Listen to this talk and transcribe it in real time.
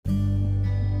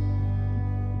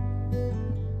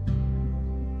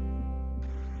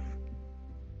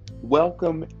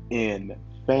Welcome in,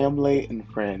 family and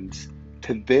friends,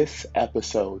 to this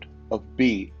episode of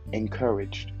Be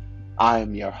Encouraged. I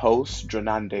am your host,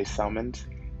 Drenande Summons,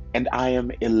 and I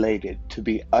am elated to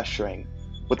be ushering,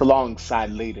 with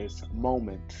alongside leaders,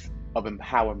 moments of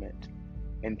empowerment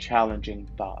and challenging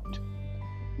thought.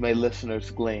 May listeners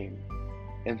glean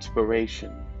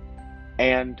inspiration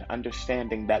and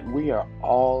understanding that we are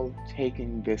all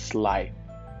taking this life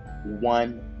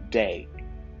one day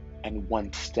and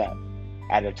one step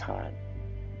at a time.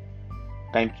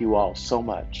 Thank you all so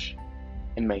much,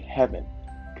 and may heaven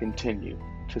continue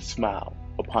to smile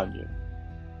upon you.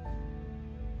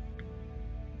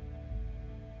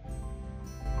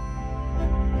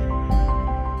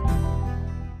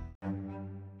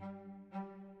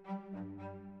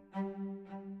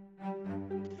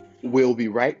 We'll be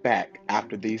right back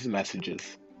after these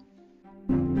messages.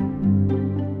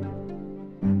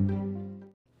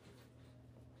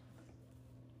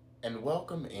 And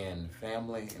welcome in,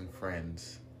 family and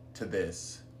friends, to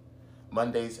this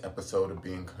Monday's episode of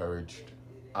Be Encouraged.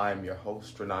 I'm your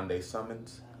host, Drenande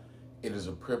Summons. It is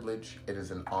a privilege, it is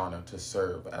an honor to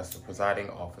serve as the presiding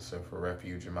officer for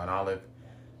Refuge in Mount Olive,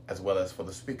 as well as for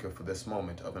the speaker for this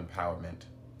moment of empowerment.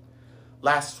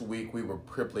 Last week, we were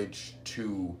privileged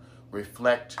to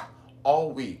reflect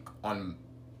all week on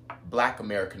Black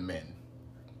American men,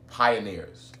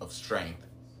 pioneers of strength,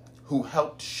 who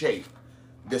helped shape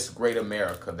this great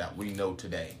America that we know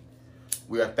today.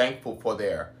 We are thankful for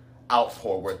their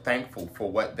outpour. We're thankful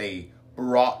for what they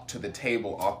brought to the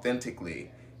table authentically,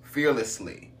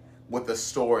 fearlessly, with a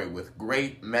story, with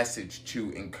great message to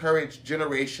encourage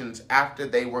generations after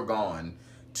they were gone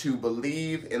to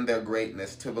believe in their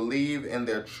greatness, to believe in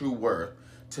their true worth,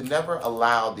 to never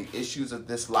allow the issues of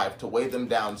this life to weigh them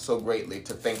down so greatly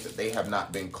to think that they have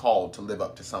not been called to live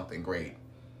up to something great.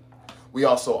 We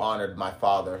also honored my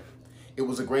father. It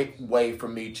was a great way for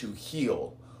me to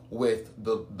heal with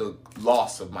the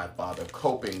loss of my father,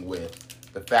 coping with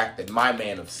the fact that my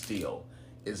man of steel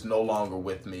is no longer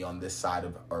with me on this side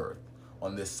of earth,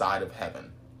 on this side of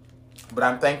heaven. But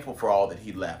I'm thankful for all that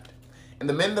he left. And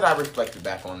the men that I reflected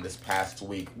back on this past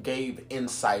week gave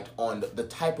insight on the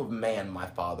type of man my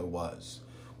father was.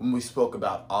 When we spoke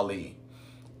about Ali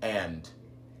and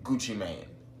Gucci Mane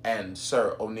and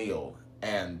Sir O'Neal,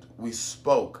 and we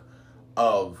spoke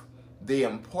of the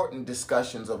important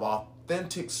discussions of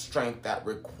authentic strength that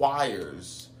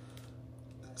requires,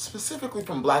 specifically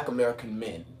from Black American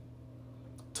men,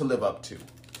 to live up to.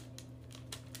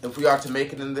 If we are to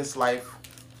make it in this life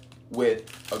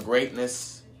with a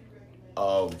greatness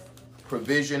of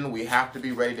provision, we have to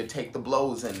be ready to take the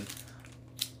blows. And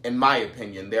in my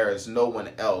opinion, there is no one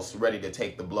else ready to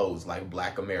take the blows like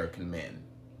Black American men.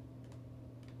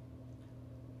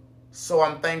 So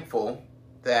I'm thankful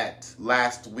that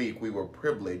last week we were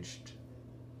privileged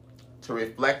to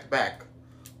reflect back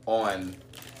on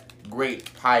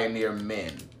great pioneer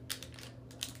men.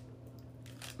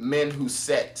 Men who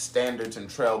set standards and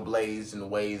trailblazed in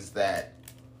ways that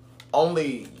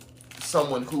only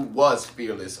someone who was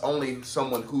fearless, only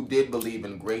someone who did believe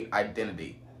in great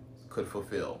identity could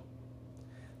fulfill.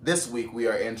 This week we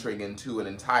are entering into an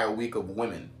entire week of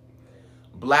women,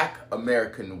 Black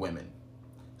American women.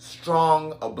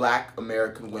 Strong Black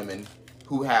American women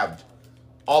who have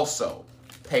also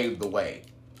paved the way,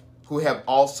 who have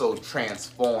also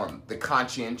transformed the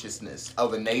conscientiousness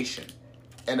of a nation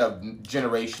and of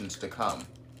generations to come.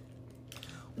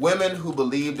 Women who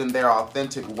believed in their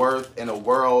authentic worth in a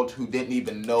world who didn't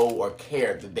even know or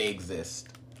care that they exist.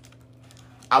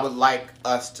 I would like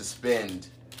us to spend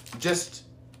just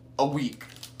a week,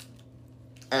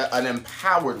 an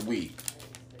empowered week,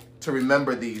 to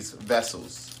remember these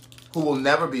vessels who will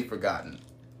never be forgotten,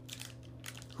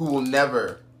 who will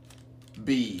never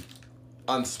be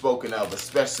unspoken of,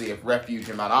 especially if Refuge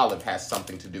in Mount Olive has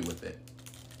something to do with it.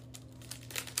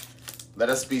 Let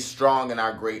us be strong in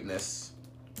our greatness,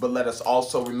 but let us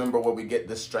also remember where we get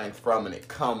this strength from, and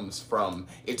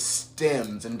it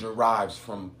stems and derives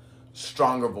from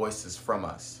stronger voices from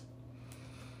us.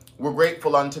 We're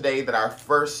grateful on today that our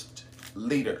first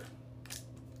leader,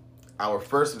 our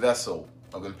first vessel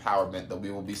of empowerment that we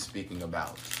will be speaking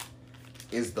about,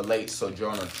 is the late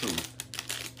Sojourner Truth.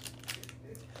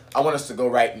 I want us to go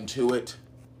right into it,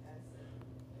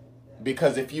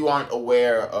 because if you aren't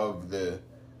aware of the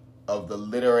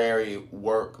literary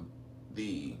work,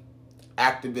 the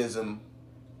activism,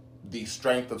 the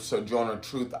strength of Sojourner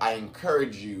Truth, I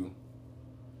encourage you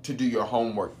to do your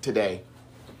homework today.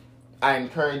 I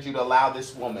encourage you to allow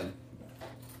this woman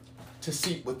to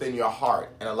seep within your heart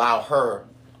and allow her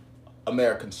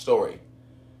American story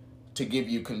to give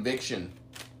you conviction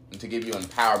and to give you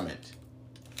empowerment,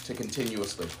 to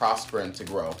continuously prosper and to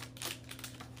grow.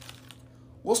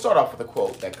 We'll start off with a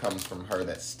quote that comes from her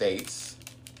that states,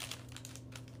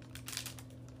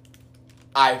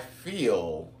 "I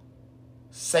feel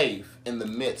safe in the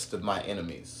midst of my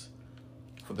enemies,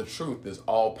 for the truth is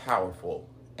all powerful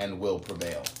and will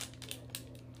prevail."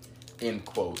 End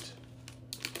quote.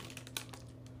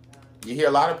 You hear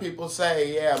a lot of people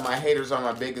say, yeah, my haters are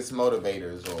my biggest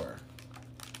motivators, or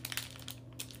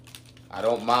I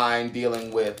don't mind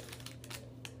dealing with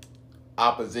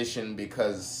opposition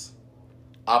because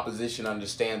opposition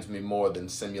understands me more than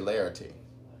similarity.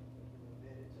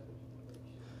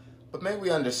 But may we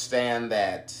understand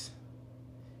that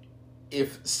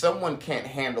if someone can't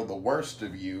handle the worst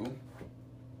of you,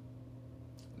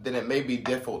 then it may be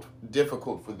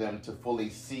difficult for them to fully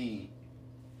see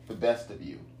the best of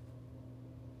you.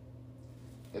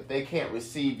 If they can't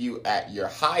receive you at your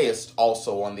highest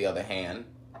also, on the other hand,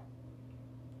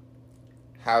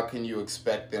 how can you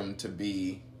expect them to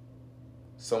be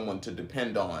someone to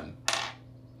depend on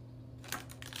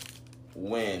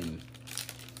when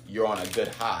you're on a good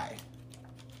high?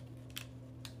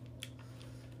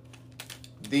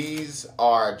 These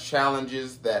are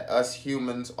challenges that us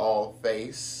humans all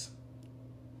face.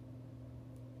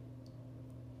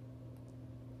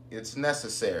 It's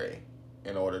necessary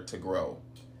in order to grow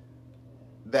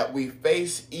that we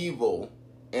face evil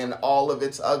in all of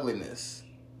its ugliness.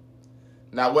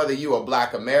 Now, whether you are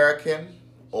Black American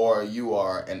or you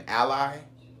are an ally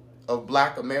of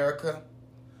Black America,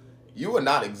 you are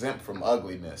not exempt from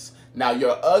ugliness. Now,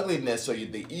 your ugliness or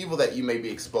the evil that you may be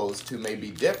exposed to may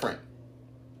be different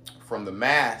from the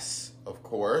mass, of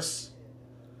course.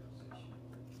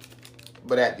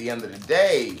 But at the end of the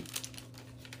day,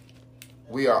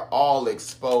 we are all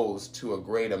exposed to a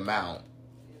great amount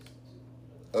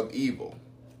of evil.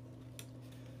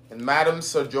 And Madam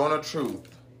Sojourner Truth,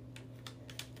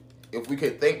 if we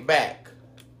could think back,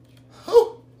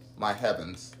 my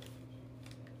heavens,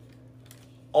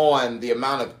 on the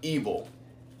amount of evil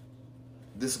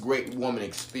this great woman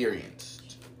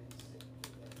experienced.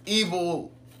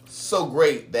 Evil so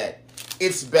great that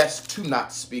it's best to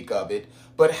not speak of it.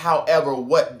 But however,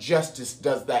 what justice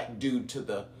does that do to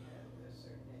the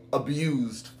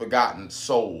abused, forgotten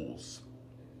souls?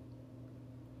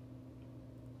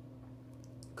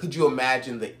 Could you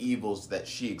imagine the evils that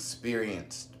she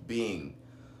experienced being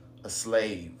a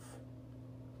slave,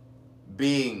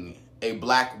 being a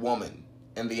Black woman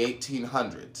in the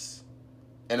 1800s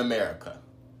in America?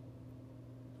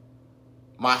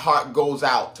 My heart goes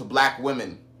out to Black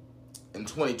women in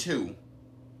 22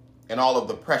 and all of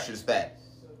the pressures that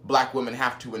Black women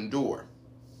have to endure.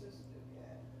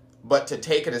 But to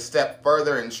take it a step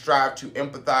further and strive to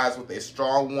empathize with a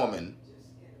strong woman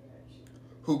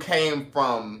who came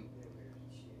from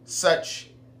such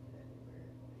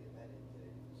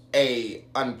a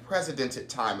unprecedented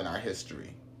time in our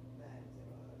history.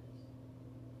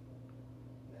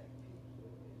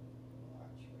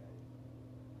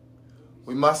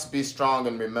 We must be strong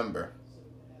and remember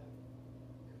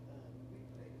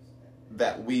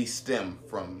that we stem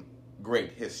from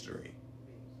great history.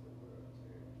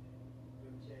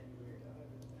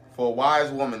 For a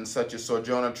wise woman such as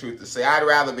Sojourner Truth to say, I'd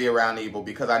rather be around evil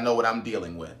because I know what I'm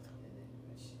dealing with.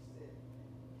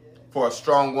 For a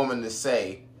strong woman to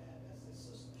say,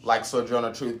 like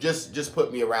Sojourner Truth, just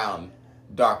put me around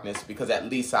darkness because at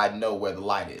least I know where the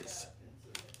light is.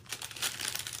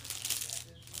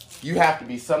 You have to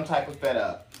be some type of fed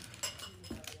up.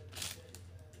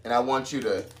 And I want you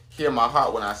to hear my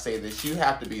heart when I say this. You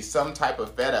have to be some type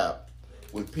of fed up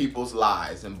with people's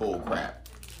lies and bullcrap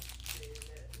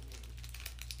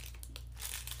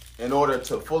in order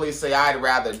to fully say, I'd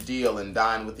rather deal and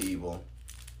dine with evil.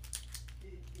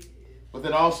 But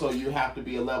then also you have to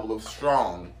be a level of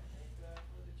strong.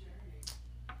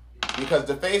 Because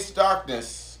to face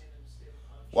darkness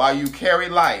while you carry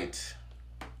light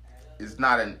is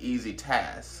not an easy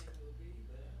task.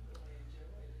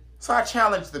 So I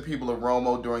challenge the people of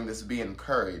Romo during this, be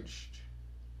encouraged.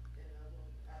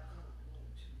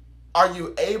 Are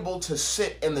you able to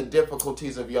sit in the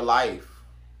difficulties of your life?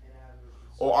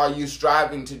 Or are you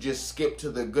striving to just skip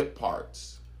to the good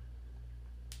parts?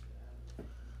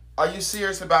 Are you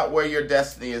serious about where your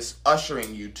destiny is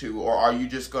ushering you to, or are you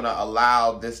just going to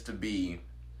allow this to be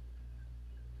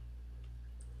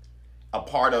a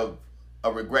part of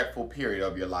a regretful period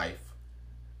of your life?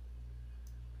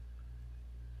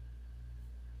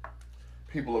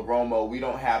 People of Romo, we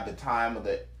don't have the time or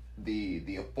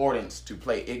the affordance to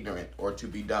play ignorant or to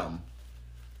be dumb.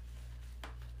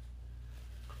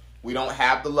 We don't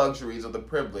have the luxuries or the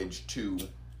privilege to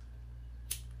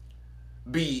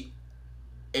be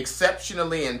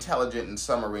exceptionally intelligent in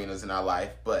some arenas in our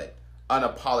life, but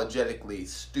unapologetically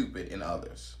stupid in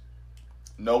others.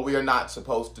 No, we are not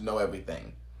supposed to know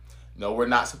everything. No, we're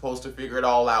not supposed to figure it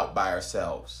all out by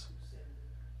ourselves.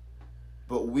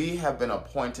 But we have been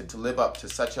appointed to live up to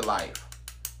such a life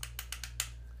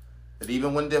that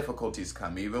even when difficulties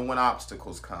come, even when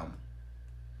obstacles come,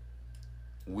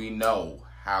 we know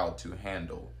how to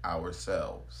handle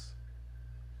ourselves.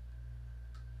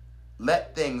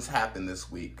 Let things happen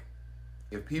this week.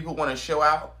 If people want to show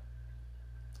out,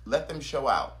 let them show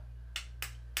out.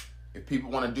 If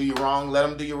people want to do you wrong, let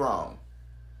them do you wrong.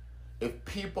 If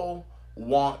people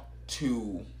want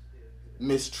to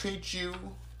mistreat you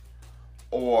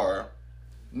or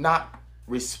not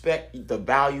respect the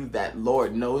value that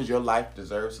Lord knows your life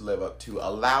deserves to live up to,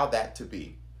 allow that to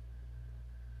be.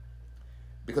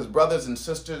 Because brothers and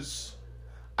sisters,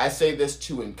 I say this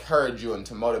to encourage you and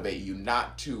to motivate you,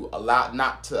 not to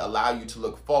allow you to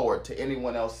look forward to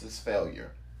anyone else's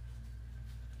failure.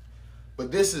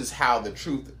 But this is how the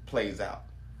truth plays out.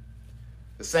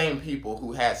 The same people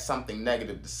who had something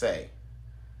negative to say,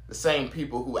 the same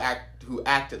people who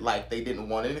acted like they didn't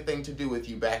want anything to do with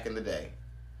you back in the day,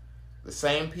 the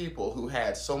same people who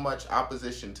had so much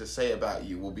opposition to say about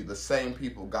you will be the same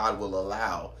people God will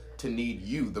allow to need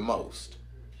you the most.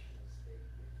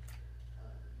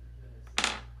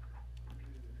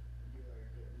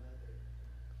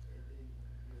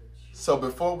 So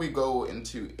before we go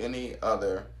into any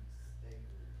other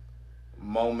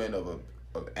moment of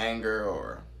anger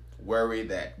or worry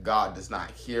that God does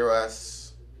not hear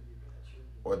us,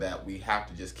 or that we have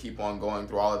to just keep on going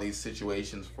through all of these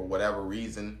situations for whatever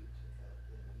reason,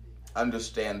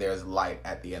 understand there's light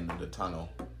at the end of the tunnel.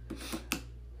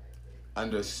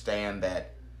 Understand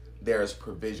that there is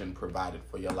provision provided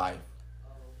for your life.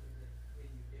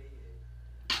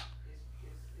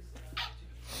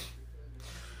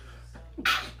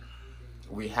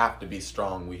 We have to be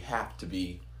strong. We have to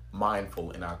be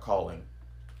mindful in our calling.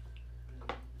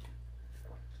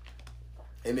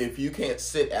 And if you can't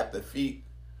sit at the feet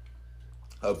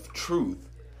of truth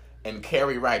and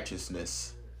carry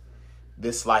righteousness,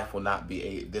 this life will not be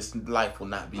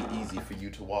easy for you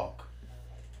to walk.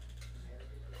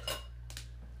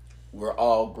 We're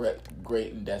all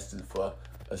great and destined for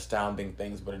astounding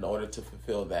things, but in order to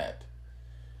fulfill that,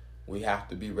 we have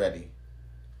to be ready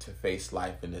to face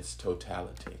life in its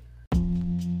totality.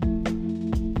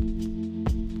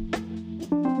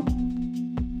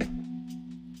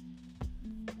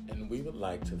 And we would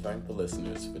like to thank the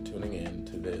listeners for tuning in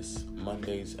to this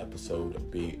Monday's episode of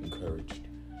Be Encouraged.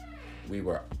 We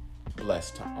were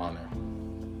blessed to honor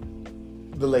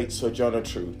the late Sojourner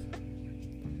Truth,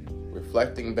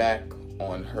 reflecting back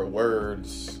on her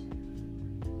words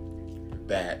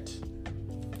that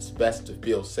it's best to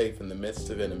feel safe in the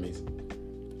midst of enemies,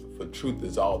 for truth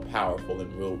is all powerful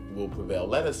and will prevail.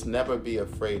 Let us never be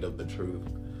afraid of the truth.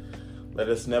 Let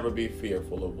us never be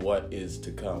fearful of what is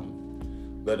to come.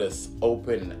 Let us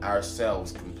open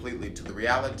ourselves completely to the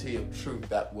reality of truth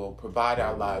that will provide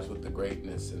our lives with the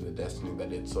greatness and the destiny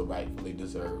that it so rightfully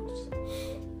deserves.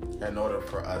 In order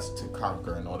for us to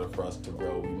conquer, in order for us to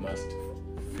grow, we must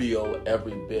feel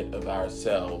every bit of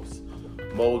ourselves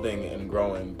molding and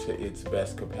growing to its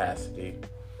best capacity.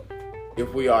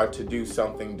 If we are to do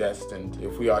something destined,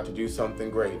 if we are to do something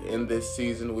great in this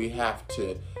season, we have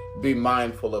to be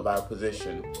mindful of our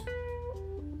position.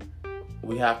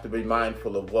 We have to be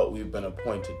mindful of what we've been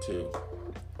appointed to,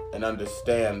 and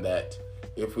understand that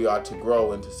if we are to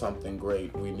grow into something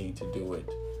great, we need to do it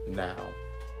now.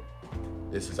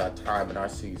 This is our time and our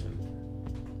season.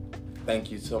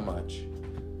 Thank you so much.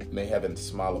 May heaven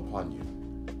smile upon you.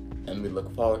 And we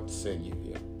look forward to seeing you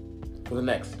here for the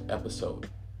next episode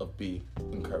of Be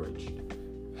Encouraged.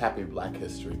 Happy Black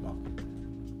History Month.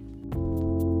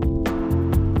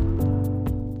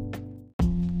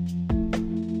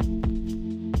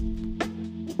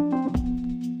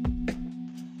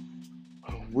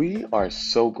 We are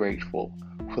so grateful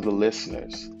for the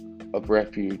listeners of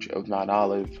Refuge of Mount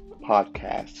Olive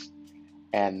podcast,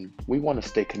 and we want to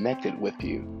stay connected with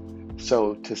you.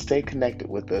 So to stay connected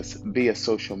with us via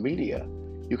social media,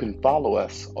 you can follow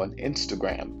us on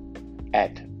Instagram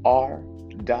at r.o.m.o__.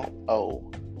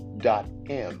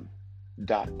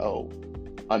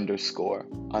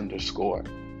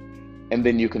 And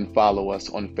then you can follow us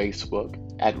on Facebook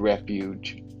at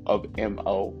Refuge of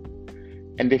MO.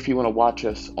 And if you want to watch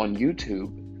us on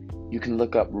YouTube, you can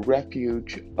look up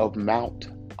Refuge of Mount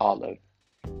Olive,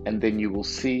 and then you will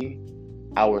see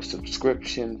our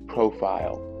subscription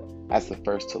profile as the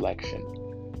first selection.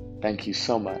 Thank you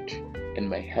so much, and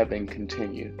may heaven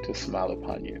continue to smile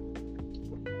upon you.